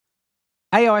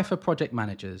AI for project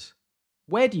managers.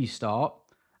 Where do you start?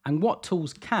 And what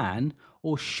tools can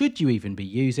or should you even be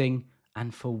using,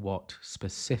 and for what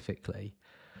specifically?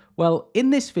 Well, in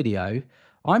this video,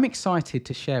 I'm excited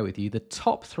to share with you the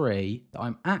top 3 that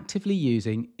I'm actively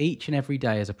using each and every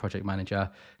day as a project manager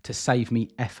to save me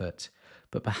effort.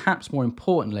 But perhaps more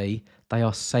importantly, they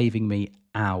are saving me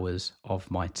hours of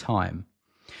my time.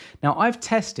 Now, I've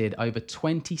tested over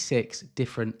 26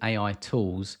 different AI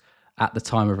tools at the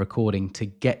time of recording to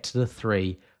get to the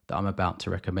 3 that I'm about to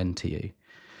recommend to you.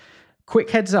 Quick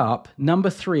heads up, number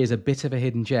 3 is a bit of a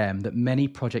hidden gem that many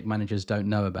project managers don't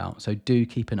know about, so do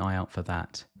keep an eye out for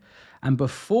that. And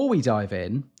before we dive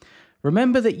in,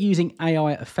 remember that using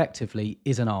AI effectively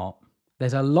is an art.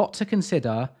 There's a lot to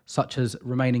consider, such as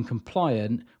remaining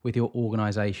compliant with your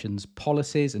organization's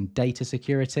policies and data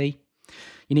security.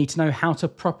 You need to know how to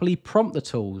properly prompt the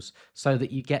tools so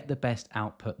that you get the best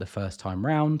output the first time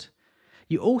round.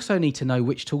 You also need to know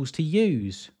which tools to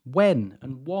use, when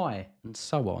and why, and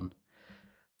so on.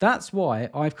 That's why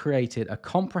I've created a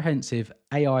comprehensive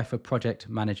AI for project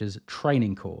managers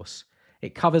training course.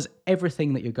 It covers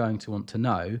everything that you're going to want to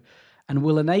know and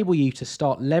will enable you to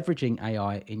start leveraging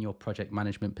AI in your project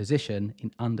management position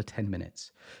in under 10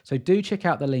 minutes. So do check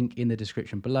out the link in the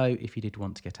description below if you did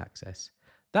want to get access.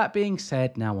 That being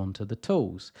said, now on to the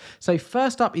tools. So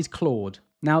first up is Claude.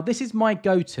 Now this is my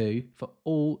go-to for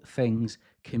all things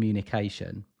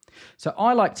communication. So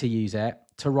I like to use it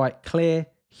to write clear,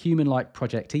 human-like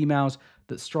project emails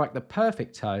that strike the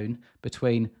perfect tone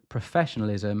between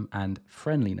professionalism and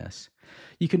friendliness.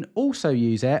 You can also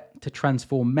use it to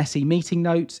transform messy meeting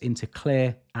notes into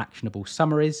clear, actionable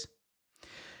summaries.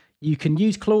 You can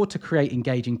use Claude to create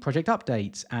engaging project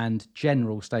updates and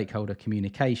general stakeholder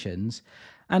communications.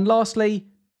 And lastly,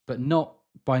 but not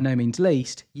by no means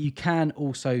least, you can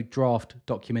also draft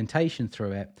documentation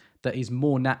through it that is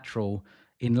more natural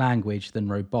in language than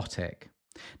robotic.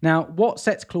 Now, what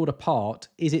sets Claude apart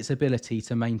is its ability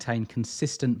to maintain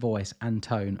consistent voice and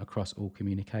tone across all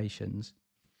communications.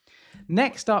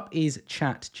 Next up is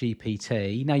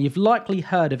ChatGPT. Now, you've likely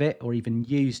heard of it or even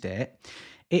used it.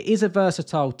 It is a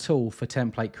versatile tool for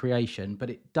template creation, but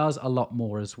it does a lot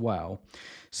more as well.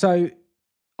 So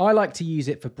I like to use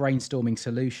it for brainstorming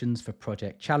solutions for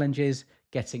project challenges,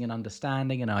 getting an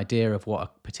understanding, an idea of what a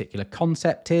particular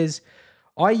concept is.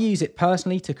 I use it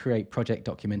personally to create project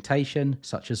documentation,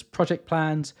 such as project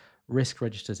plans, risk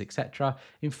registers, etc.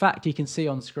 In fact, you can see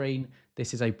on screen,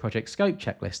 this is a project scope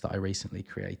checklist that I recently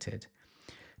created.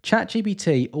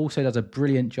 ChatGPT also does a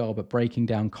brilliant job at breaking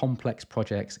down complex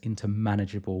projects into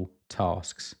manageable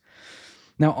tasks.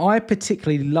 Now, I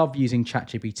particularly love using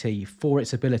ChatGPT for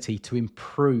its ability to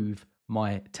improve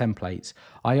my templates.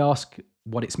 I ask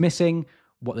what it's missing,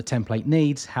 what the template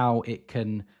needs, how it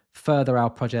can further our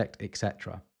project,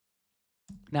 etc.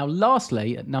 Now,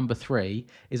 lastly, at number 3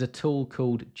 is a tool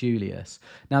called Julius.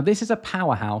 Now, this is a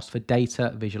powerhouse for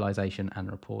data visualization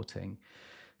and reporting.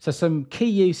 So some key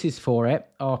uses for it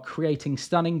are creating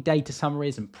stunning data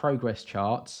summaries and progress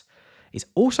charts. It's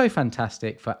also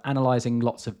fantastic for analyzing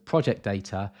lots of project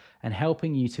data and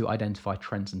helping you to identify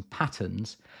trends and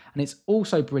patterns. And it's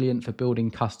also brilliant for building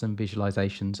custom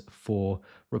visualizations for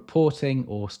reporting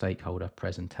or stakeholder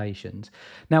presentations.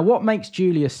 Now, what makes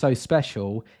Julius so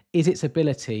special is its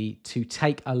ability to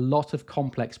take a lot of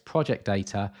complex project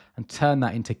data and turn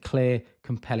that into clear,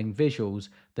 compelling visuals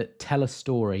that tell a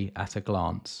story at a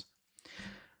glance.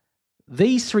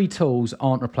 These 3 tools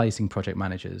aren't replacing project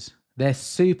managers. They're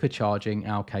supercharging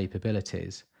our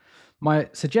capabilities. My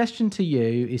suggestion to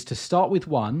you is to start with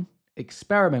one,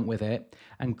 experiment with it,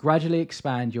 and gradually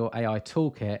expand your AI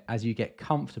toolkit as you get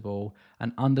comfortable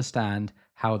and understand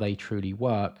how they truly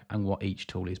work and what each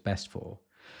tool is best for.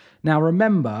 Now,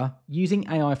 remember, using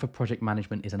AI for project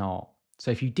management is an art. So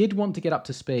if you did want to get up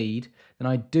to speed, then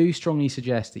I do strongly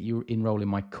suggest that you enroll in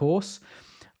my course.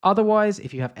 Otherwise,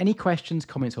 if you have any questions,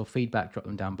 comments, or feedback, drop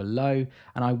them down below,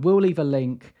 and I will leave a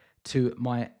link to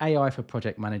my AI for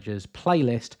project managers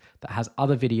playlist that has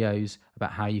other videos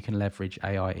about how you can leverage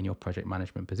AI in your project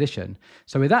management position.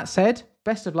 So with that said,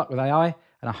 best of luck with AI,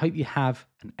 and I hope you have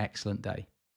an excellent day.